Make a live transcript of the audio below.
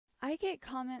I get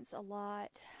comments a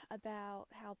lot about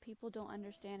how people don't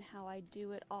understand how I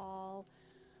do it all,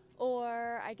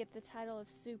 or I get the title of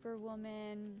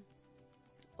Superwoman,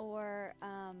 or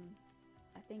I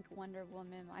think Wonder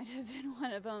Woman might have been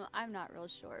one of them. I'm not real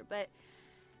sure. But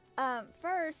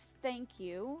first, thank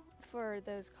you for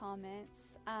those comments.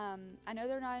 I know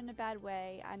they're not in a bad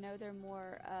way, I know they're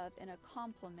more of in a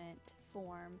compliment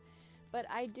form, but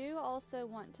I do also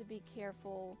want to be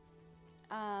careful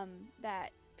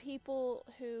that people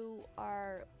who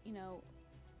are,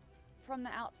 from the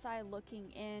outside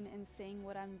looking in and seeing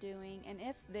what I'm doing, and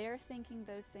if they're thinking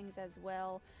those things as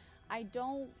well, I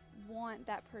don't want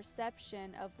that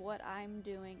perception of what I'm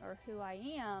doing or who I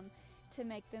am to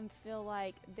make them feel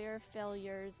like they're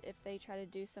failures if they try to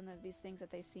do some of these things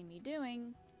that they see me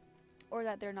doing, or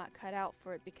that they're not cut out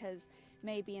for it because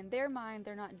maybe in their mind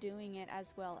they're not doing it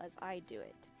as well as I do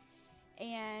it.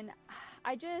 And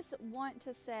I just want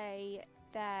to say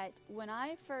that when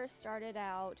I first started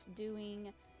out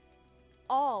doing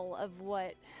all of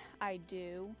what I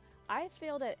do, I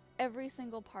failed at every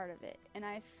single part of it, and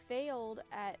I failed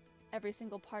at every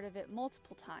single part of it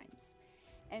multiple times.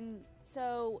 And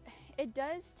so it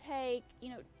does take,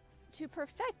 to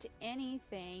perfect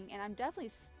anything, and I'm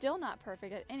definitely still not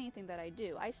perfect at anything that I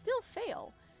do. I still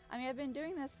fail. I mean, I've been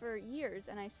doing this for years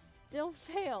and I still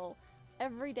fail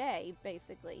every day,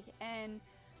 basically. And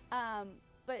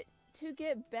but to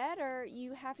get better,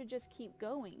 you have to just keep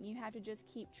going. You have to just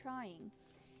keep trying.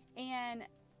 And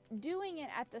doing it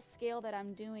at the scale that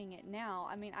I'm doing it now,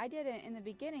 I mean, in the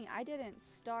beginning, I didn't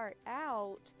start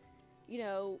out,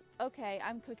 okay,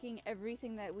 I'm cooking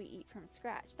everything that we eat from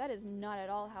scratch. That is not at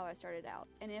all how I started out.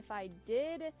 And if I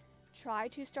did try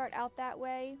to start out that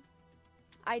way,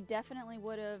 I definitely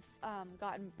would have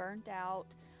gotten burnt out.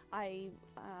 I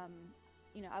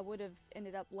would have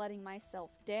ended up letting myself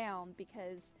down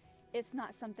because it's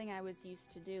not something I was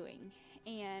used to doing.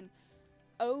 And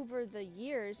over the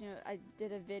years, I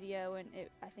did a video, and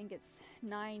I think it's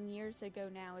 9 years ago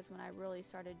now is when I really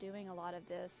started doing a lot of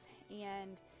this.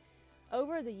 And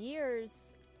over the years,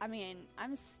 I mean,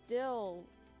 I'm still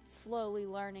slowly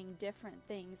learning different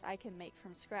things I can make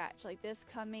from scratch. Like this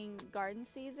coming garden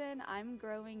season, I'm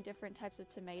growing different types of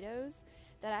tomatoes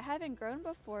that I haven't grown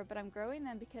before, but I'm growing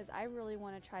them because I really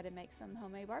want to try to make some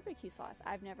homemade barbecue sauce.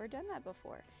 I've never done that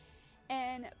before.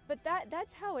 But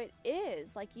that's how it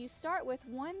is. Like, you start with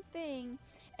one thing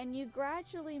and you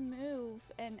gradually move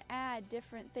and add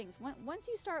different things. Once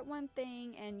you start one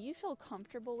thing and you feel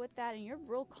comfortable with that and you're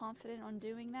real confident on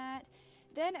doing that,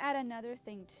 then add another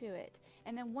thing to it.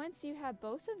 And then once you have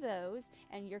both of those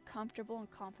and you're comfortable and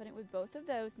confident with both of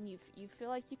those and you feel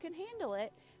like you can handle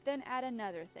it, then add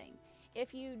another thing.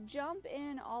 If you jump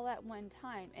in all at one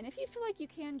time, and if you feel like you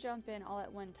can jump in all at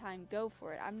one time, go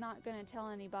for it. I'm not going to tell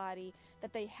anybody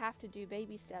that they have to do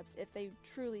baby steps if they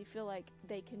truly feel like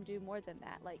they can do more than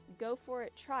that. Like, go for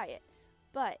it, try it.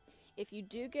 But if you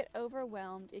do get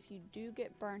overwhelmed, if you do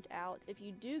get burnt out, if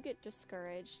you do get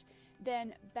discouraged,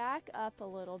 then back up a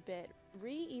little bit,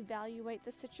 reevaluate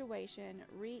the situation,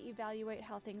 reevaluate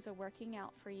how things are working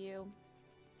out for you,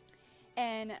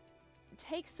 and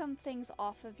take some things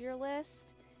off of your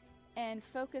list and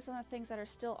focus on the things that are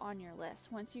still on your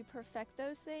list. Once you perfect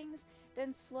those things,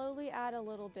 then slowly add a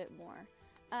little bit more.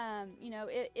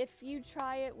 If you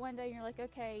try it one day and you're like,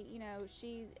 okay,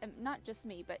 not just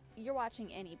me, but you're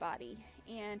watching anybody,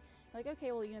 and like,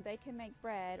 okay, well, they can make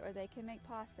bread or they can make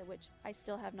pasta, which I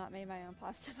still have not made my own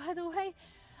pasta, by the way.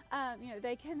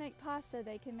 They can make pasta,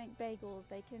 they can make bagels,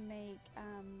 they can make,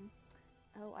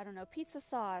 pizza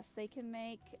sauce, they can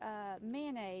make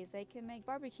mayonnaise, they can make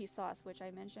barbecue sauce, which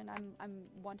I mentioned I'm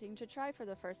wanting to try for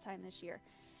the first time this year.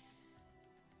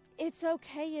 It's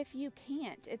okay if you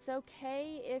can't. It's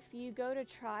okay if you go to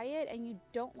try it and you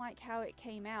don't like how it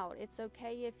came out. It's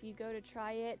okay if you go to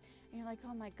try it and you're like,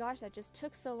 oh my gosh, that just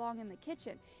took so long in the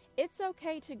kitchen. It's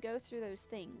okay to go through those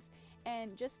things.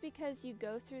 And just because you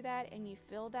go through that and you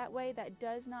feel that way, that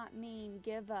does not mean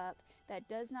give up. That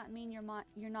does not mean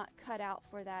you're not cut out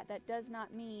for that. That does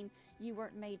not mean you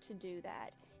weren't made to do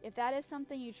that. If that is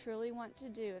something you truly want to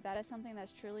do, if that is something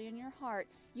that's truly in your heart,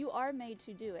 you are made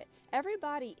to do it.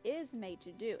 Everybody is made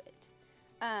to do it.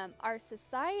 Our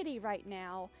society right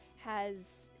now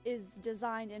is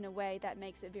designed in a way that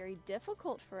makes it very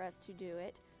difficult for us to do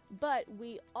it, but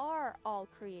we are all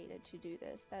created to do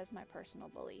this. That is my personal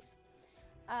belief.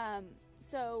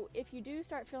 So if you do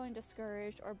start feeling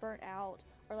discouraged or burnt out,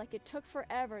 or like it took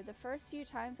forever, the first few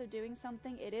times of doing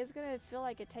something, it is going to feel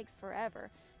like it takes forever,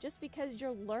 just because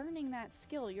you're learning that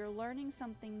skill, you're learning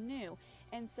something new.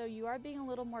 And so you are being a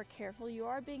little more careful, you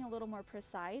are being a little more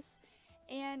precise,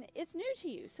 and it's new to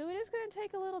you, so it is going to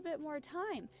take a little bit more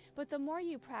time. But the more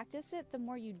you practice it, the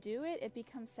more you do it, it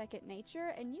becomes second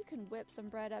nature, and you can whip some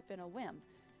bread up in a whim.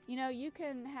 You know, you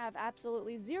can have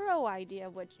absolutely zero idea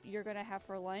what you're going to have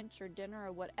for lunch or dinner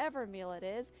or whatever meal it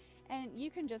is, and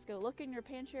you can just go look in your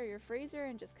pantry or your freezer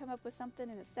and just come up with something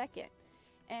in a second.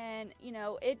 And, you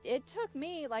know, it took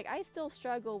me, like, I still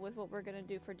struggle with what we're going to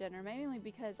do for dinner, mainly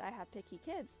because I have picky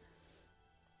kids.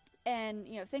 And,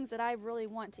 you know, things that I really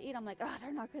want to eat, I'm like, oh,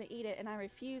 they're not going to eat it. And I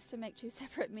refuse to make 2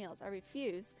 separate meals. I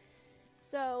refuse.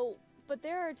 So, but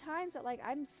there are times that, like,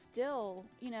 I'm still,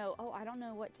 you know, oh, I don't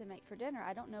know what to make for dinner.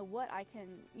 I don't know what I can,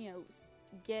 you know,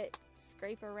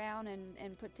 scrape around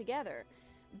and put together.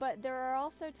 But there are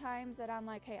also times that I'm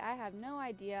like, hey, I have no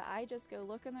idea. I just go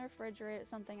look in the refrigerator at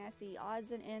something, I see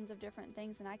odds and ends of different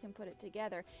things, and I can put it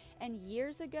together. And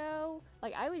years ago,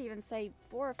 like I would even say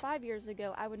 4 or 5 years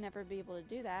ago, I would never be able to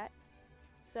do that.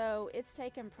 So it's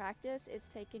taken practice. It's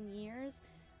taken years.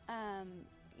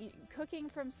 Cooking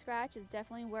from scratch is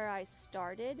definitely where I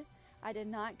started. I did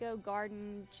not go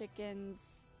garden,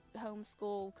 chickens,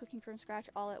 homeschool, cooking from scratch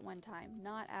all at one time.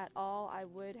 Not at all. I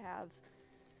would have...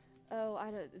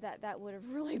 that would have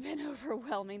really been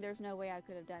overwhelming. There's no way I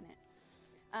could have done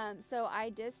it. So I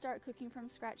did start cooking from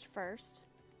scratch first.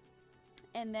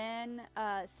 And then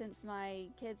since my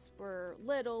kids were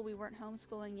little, we weren't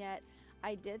homeschooling yet,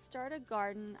 I did start a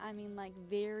garden. I mean, like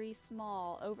very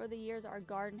small. Over the years, our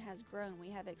garden has grown.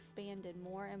 We have expanded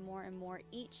more and more and more.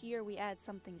 Each year we add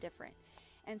something different.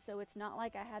 And so it's not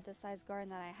like I had the size garden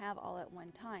that I have all at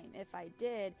one time. If I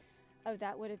did, oh,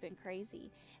 that would have been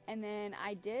crazy. And then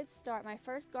I did start my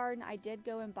first garden. I did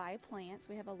go and buy plants.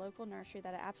 We have a local nursery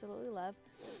that I absolutely love.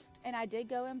 And I did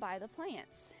go and buy the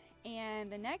plants.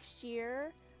 And the next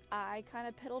year, I kind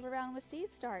of piddled around with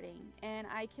seed starting. And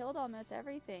I killed almost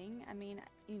everything. I mean,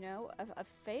 you know, a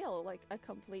fail, like a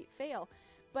complete fail.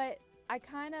 But I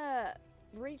kind of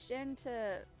reached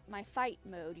into my fight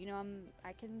mode. You know,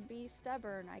 I can be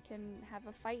stubborn. I can have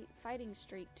a fighting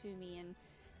streak to me. And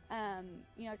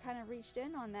you know, I kind of reached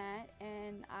in on that,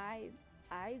 and I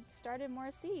started more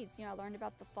seeds. You know, I learned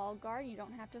about the fall garden. You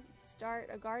don't have to start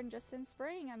a garden just in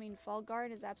spring. I mean, fall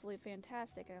garden is absolutely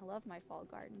fantastic, and I love my fall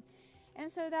garden. And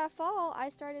so that fall, I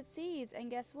started seeds, and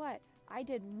guess what? I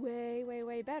did way, way,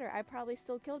 way better. I probably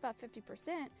still killed about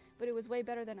 50%, but it was way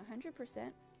better than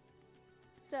 100%.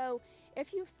 So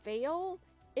if you fail,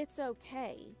 it's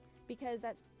okay, because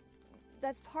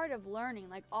that's part of learning.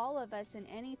 Like all of us in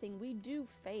anything, we do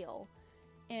fail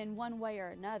in one way or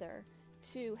another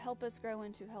to help us grow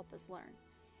and to help us learn.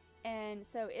 And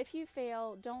so if you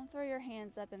fail, don't throw your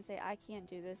hands up and say, I can't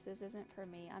do this. This isn't for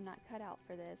me. I'm not cut out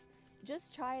for this.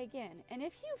 Just try again. And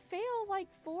if you fail like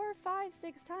 4, 5,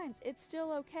 6 times, it's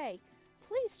still okay.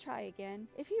 Please try again.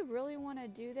 If you really want to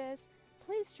do this,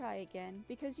 please try again,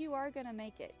 because you are going to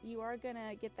make it. You are going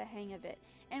to get the hang of it.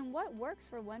 And what works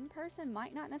for one person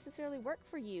might not necessarily work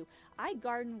for you. I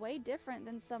garden way different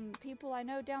than some people I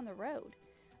know down the road.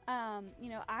 You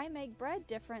know, I make bread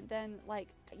different than, like,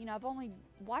 you know, I've only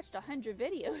watched 100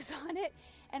 videos on it,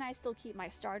 and I still keep my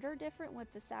starter different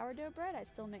with the sourdough bread. I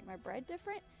still make my bread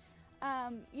different.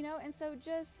 You know, and so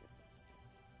just,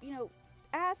 you know,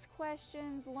 ask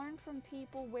questions, learn from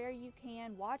people where you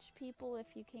can, watch people if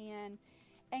you can,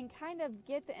 and kind of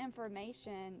get the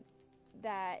information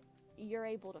that you're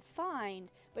able to find,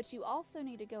 but you also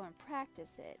need to go and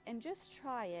practice it and just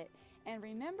try it. And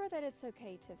remember that it's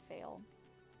okay to fail.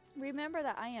 Remember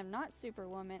that I am not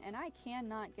Superwoman, and I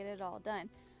cannot get it all done.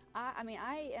 I mean,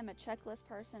 I am a checklist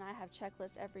person. I have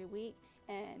checklists every week,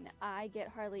 and I get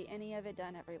hardly any of it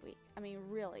done every week. I mean,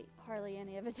 really, hardly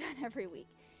any of it done every week.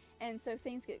 And so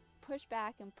things get pushed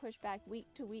back and pushed back week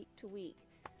to week to week.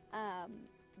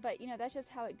 But, you know, that's just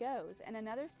how it goes. And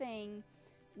another thing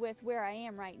with where I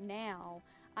am right now,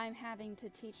 I'm having to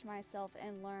teach myself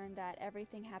and learn that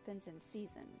everything happens in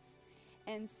seasons.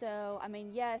 And so, I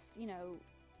mean, yes, you know,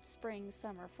 spring,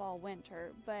 summer, fall,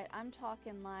 winter, but I'm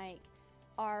talking like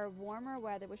our warmer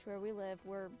weather, which where we live,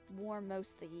 we're warm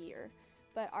most of the year.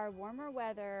 But our warmer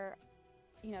weather,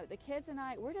 you know, the kids and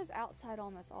I, we're just outside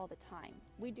almost all the time.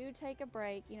 We do take a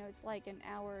break. You know, it's like an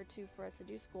hour or two for us to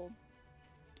do school.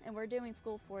 And we're doing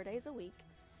school 4 days a week.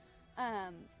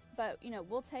 But, you know,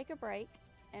 we'll take a break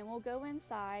and we'll go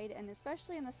inside. And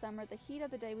especially in the summer, the heat of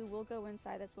the day, we will go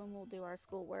inside. That's when we'll do our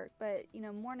schoolwork. But, you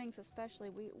know, mornings especially,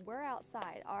 we're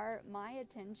outside. My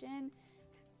attention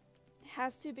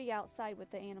has to be outside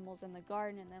with the animals in the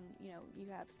garden. And then, you know,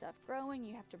 you have stuff growing.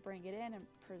 You have to bring it in and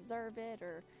preserve it,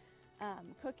 or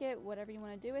cook it, whatever you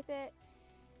want to do with it.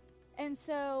 And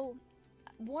so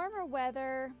warmer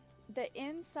weather, the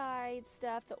inside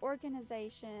stuff, the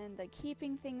organization, the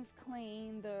keeping things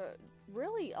clean,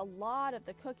 really a lot of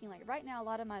the cooking. Like right now, a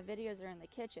lot of my videos are in the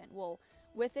kitchen. Well,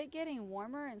 with it getting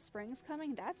warmer and spring's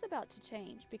coming, that's about to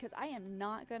change because I am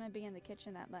not going to be in the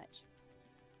kitchen that much.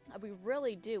 We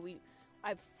really do.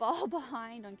 I fall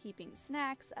behind on keeping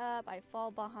snacks up. I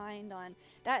fall behind on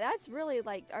that. That's really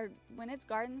like when it's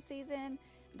garden season,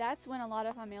 that's when a lot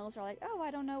of my meals are like, oh, I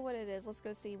don't know what it is. Let's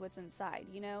go see what's inside,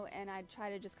 you know, and I try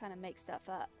to just kind of make stuff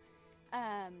up.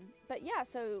 But yeah,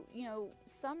 so, you know,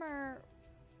 summer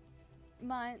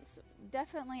months,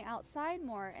 definitely outside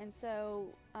more. And so,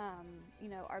 you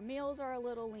know, our meals are a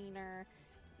little leaner.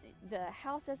 The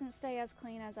house doesn't stay as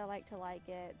clean as I like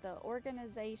it. The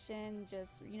organization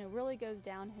just, you know, really goes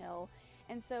downhill.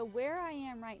 And so where I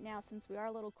am right now, since we are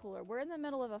a little cooler, we're in the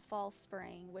middle of a fall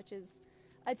spring, which is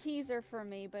a teaser for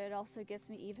me, but it also gets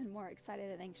me even more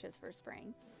excited and anxious for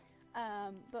spring.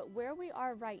 But where we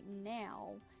are right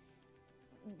now,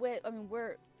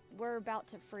 we're about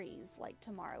to freeze. Like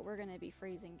tomorrow, we're going to be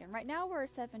freezing again. Right now, we're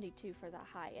 72 for the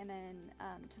high, and then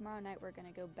tomorrow night we're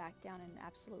going to go back down and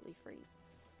absolutely freeze.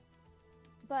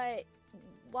 But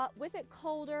with it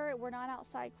colder, we're not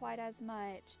outside quite as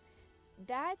much.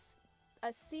 That's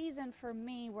a season for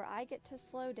me where I get to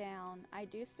slow down. I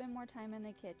do spend more time in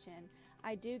the kitchen.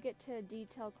 I do get to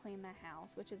detail clean the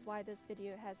house, which is why this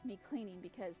video has me cleaning,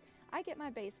 because I get my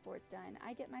baseboards done.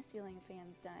 I get my ceiling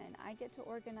fans done. I get to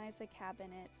organize the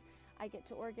cabinets. I get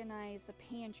to organize the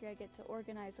pantry. I get to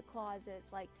organize the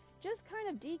closets. Like, just kind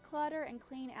of declutter and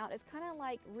clean out. It's kind of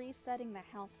like resetting the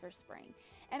house for spring.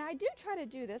 And I do try to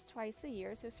do this twice a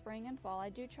year, so spring and fall, I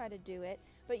do try to do it.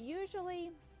 But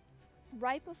usually,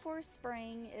 right before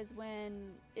spring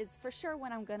is for sure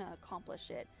when I'm gonna accomplish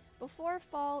it. Before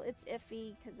fall, it's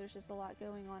iffy because there's just a lot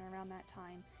going on around that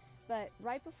time. But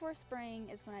right before spring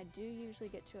is when I do usually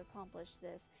get to accomplish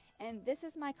this. And this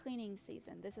is my cleaning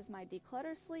season. This is my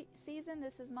declutter season.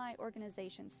 This is my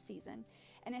organization season.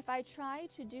 And if I try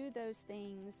to do those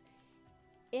things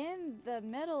in the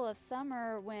middle of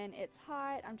summer when it's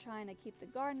hot, I'm trying to keep the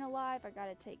garden alive. I got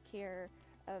to take care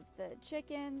of the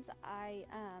chickens.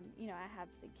 You know, I have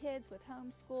the kids with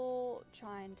homeschool,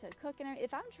 trying to cook, and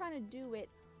if I'm trying to do it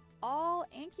all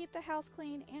and keep the house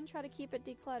clean and try to keep it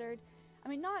decluttered, I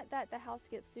mean, not that the house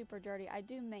gets super dirty, I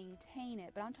do maintain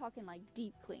it, but I'm talking like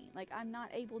deep clean. Like, I'm not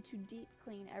able to deep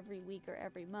clean every week or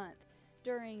every month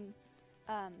during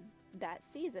that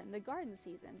season, the garden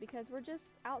season, because we're just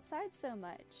outside so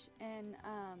much. And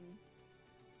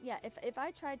yeah, if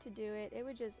I tried to do it,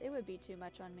 it would be too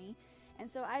much on me. And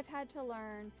so I've had to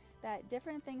learn that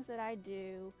different things that I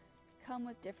do come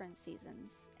with different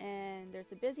seasons. And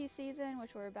there's a busy season,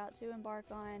 which we're about to embark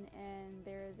on, and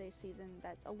there is a season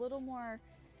that's a little more,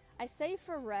 I say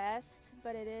for rest,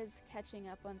 but it is catching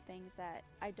up on things that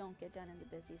I don't get done in the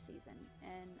busy season.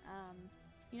 And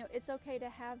you know, it's okay to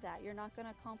have that. You're not going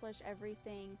to accomplish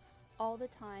everything all the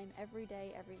time, every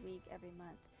day, every week, every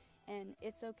month. And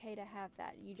it's okay to have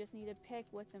that. You just need to pick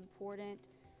what's important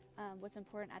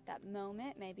at that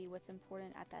moment, maybe what's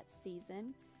important at that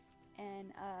season,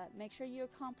 and make sure you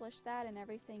accomplish that, and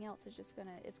everything else is just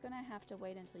it's gonna have to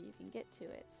wait until you can get to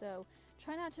it. So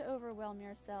try not to overwhelm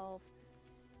yourself.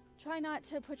 Try not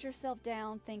to put yourself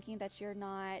down thinking that you're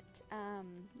not,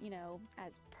 you know,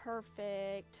 as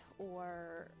perfect,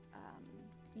 or,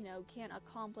 you know, can't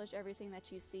accomplish everything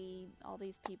that you see all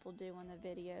these people do on the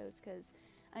videos. Because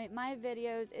I mean, my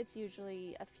videos, it's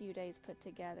usually a few days put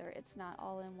together. It's not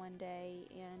all in one day,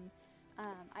 and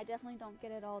I definitely don't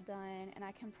get it all done. And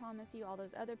I can promise you, all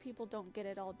those other people don't get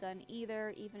it all done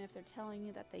either, even if they're telling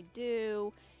you that they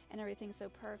do and everything's so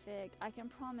perfect. I can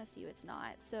promise you it's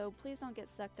not. So please don't get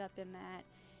sucked up in that,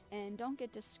 and don't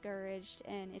get discouraged.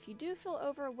 And if you do feel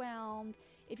overwhelmed,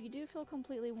 if you do feel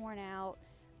completely worn out,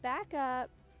 back up,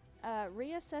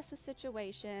 reassess the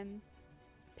situation,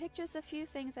 pick just a few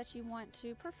things that you want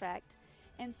to perfect,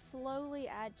 and slowly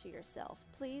add to yourself.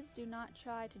 Please do not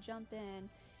try to jump in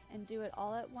and do it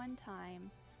all at one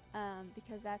time,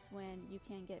 because that's when you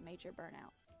can get major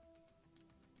burnout.